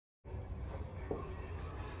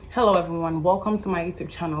Hello everyone, welcome to my YouTube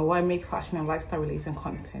channel where I make fashion and lifestyle related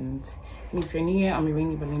content. And if you're new here, I'm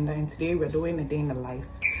Meeee Belinda, and today we're doing a day in the life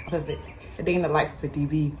of a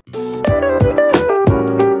Dbee.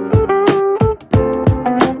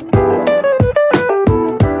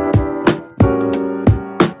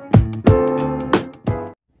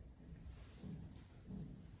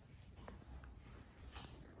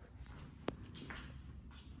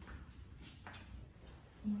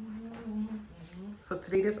 So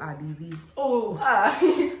today this are Dbee.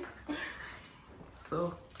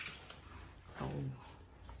 So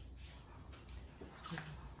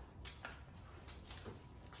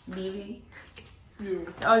Dbee.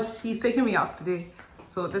 Oh, she's taking me out today.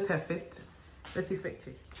 So this her fit. Let's see fit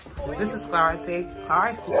check. This is Clarity.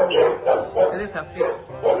 Clarity. And this her fit.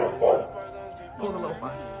 Pull the little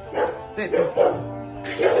one. That is.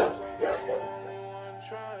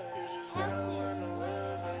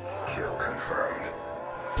 Kill confirmed.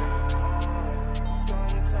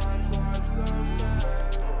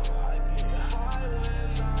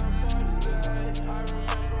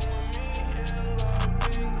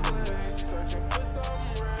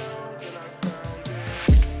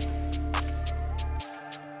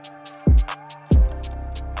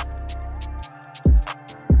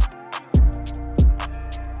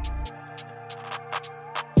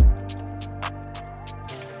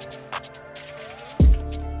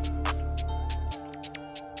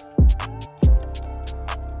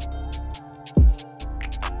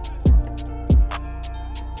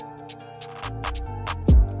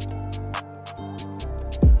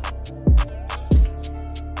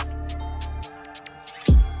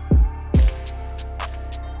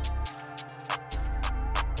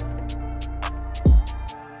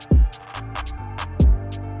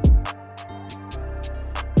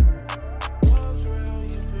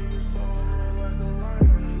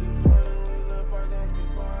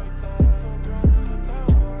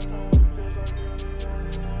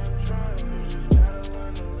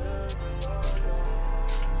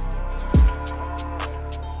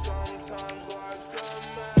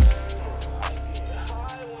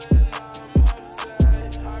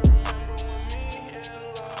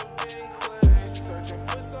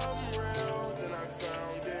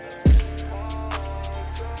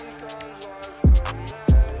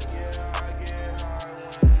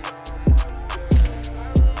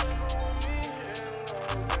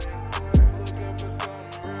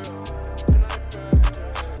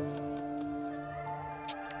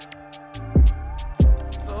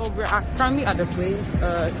 We're currently at the place,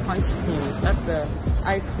 Crunch Cream. That's the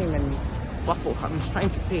ice cream and waffle. I'm just trying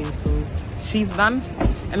to pay, so she's done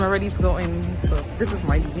and we're ready to go in. So this is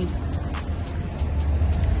my Dbee.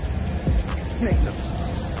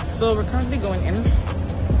 So we're currently going in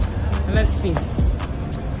and let's see.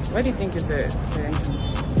 Where do you think is the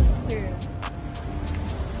entrance? Here.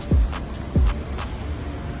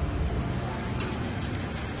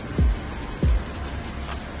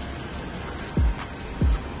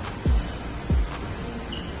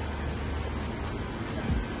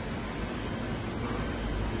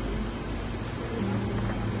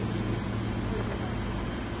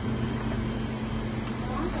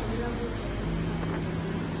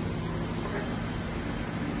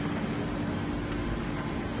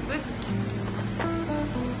 This is cute.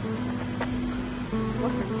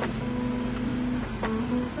 What's it?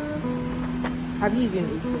 Have you even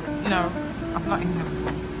eaten? No, I've not eaten it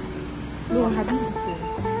before. No, have you eaten?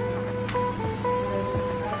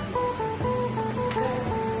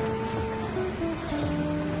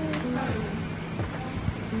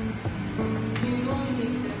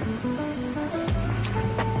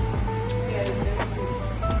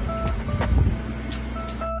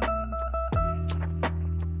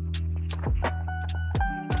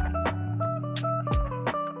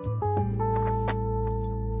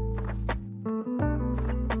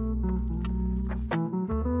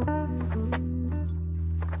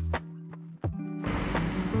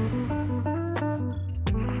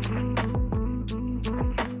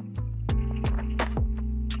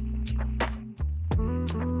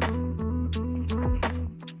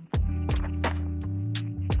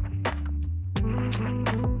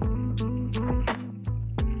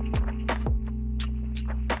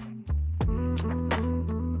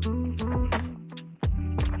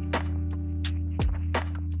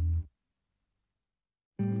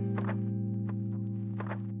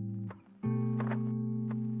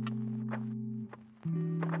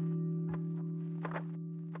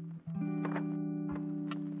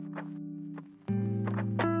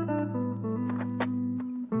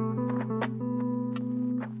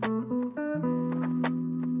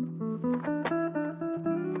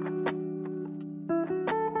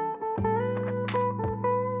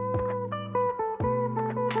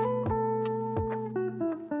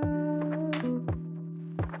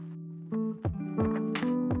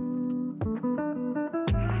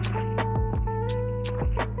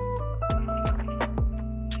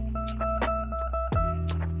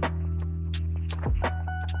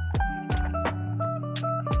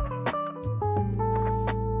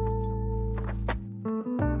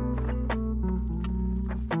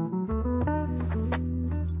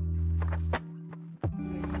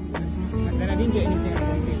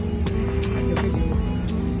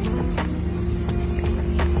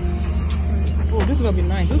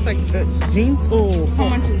 nice. Looks like jeans. Oh, How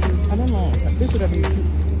much is it? I don't know. This would have been cute.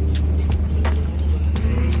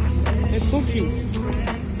 It's so cute.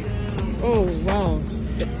 Oh wow,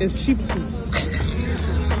 it's cheap too.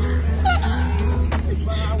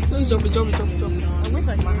 Just drop it. I wish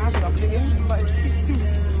like my hands were playing, but it's cheap too.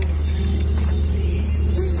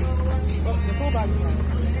 Oh, the whole bag is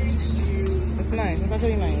nice. It's nice. It's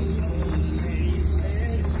actually nice.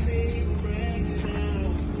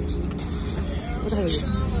 What the hell is it?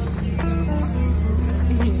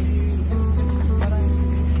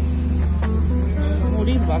 Oh,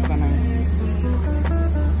 these bags are nice.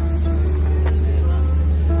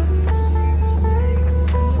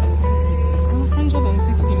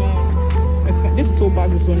 This tote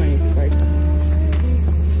bag is so nice. Like,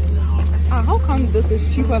 how come this is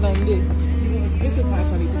cheaper than this? This is high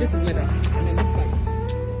quality. This is leather, and then this side.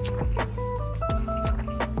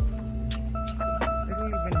 I've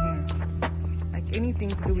really been here. Like anything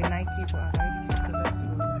to do with Nike, so I like. So let's see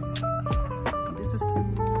what we like. This is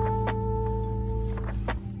cute.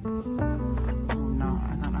 Oh no,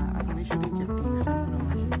 I can make sure they get these and put on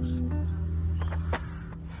my shoes.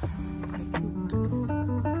 They're cute.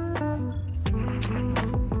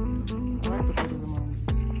 I like the photo of them on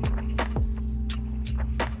these.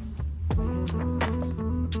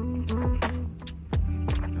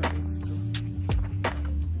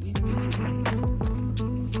 These are nice.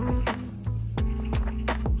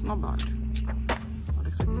 It's not bad. Not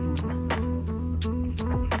expecting more.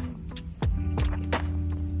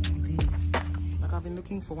 These. Like I've been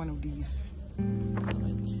looking for one of these.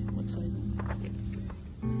 Like what size?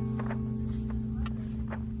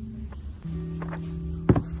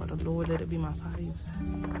 For the Lord, let it be my size.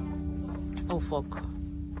 Oh fuck.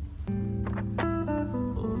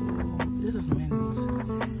 Oh, this is men's.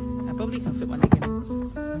 I probably can fit my leg in it.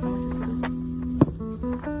 How much is it?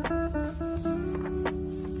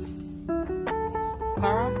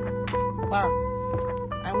 Clara?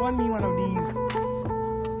 I want me one of these.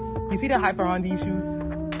 You see the hype around these shoes?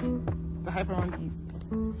 The hype around these.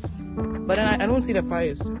 But then I don't see the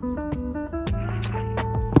price.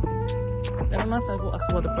 Then I'm not going to ask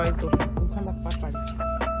what the price though. We'll come back fast price.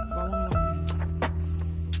 But I want me one of these.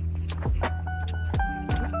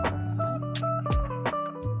 This color is nice.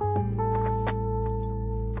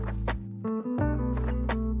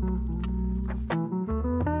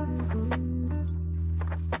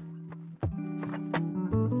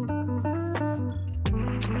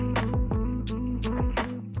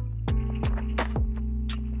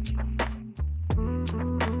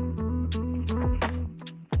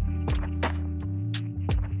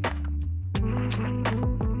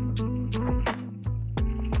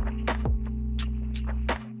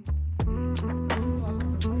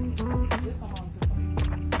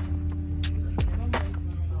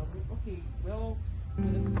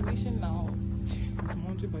 Now it's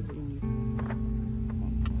mounted by the enemy.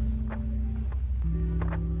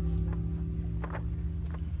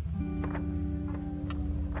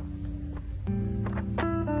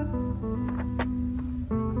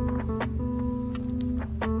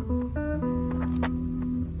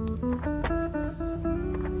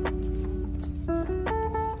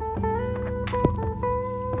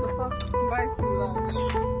 The fuck? Buy too large.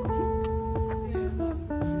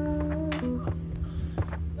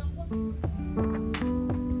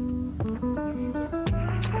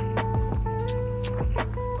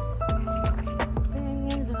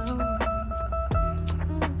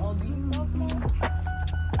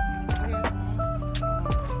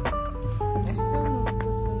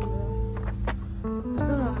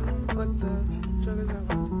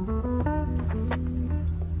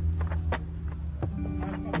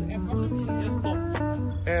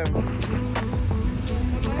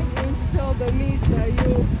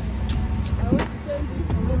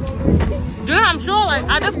 I'm sure like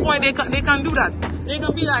at this point they can do that. They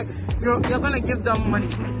can be like, you're gonna give them money.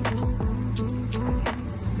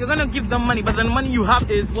 You're gonna give them money, but the money you have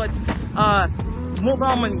is what?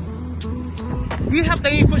 Mobile money. Do you have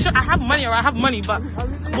the sure I have money or I have money, but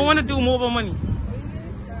we want to do mobile money.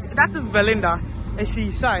 That is Belinda. And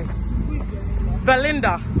she's shy.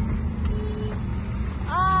 Belinda.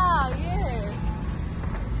 Ah,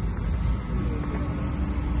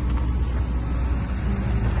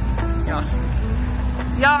 yeah.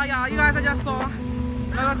 Yeah, you guys I just saw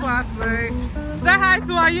another classmate. Say hi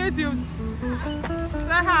to our YouTube. Say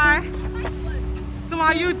hi to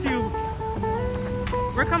my YouTube.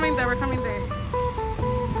 We're coming there,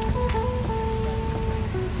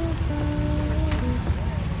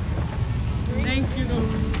 Thank you.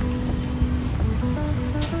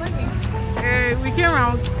 Hey, we came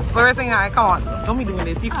around. We're saying hi, come on. Don't be doing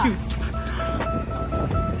this, you're cute.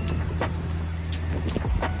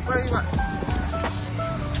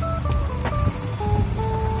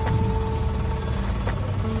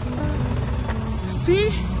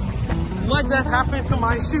 what just happened to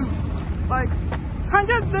my shoes. Like, I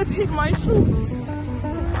just dirtied my shoes.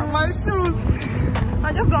 My shoes.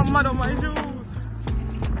 I just got mud on my shoes.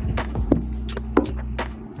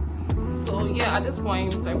 So yeah, at this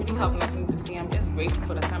point, I really have nothing to say. I'm just grateful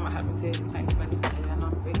for the time I have with her, the time spent with her, and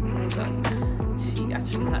I'm grateful that she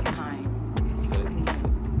actually had time to spend with me.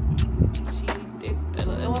 She did. It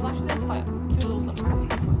was actually quite a cute little surprise.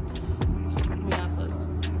 But she took me out because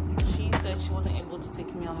she said she wasn't able to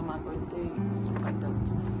take me out on my birthday, something like that.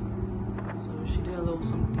 So she did a little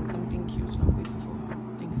something cute. So I'm grateful for her.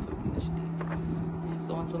 Thank you for everything that she did. And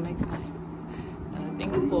so until next time,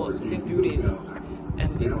 thank you for sitting through this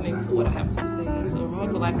and listening to what I have to say. So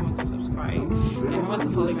remember to like, comment, and subscribe, and remember to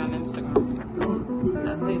follow me on Instagram.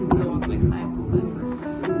 That's it. So until next time,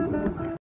 bye.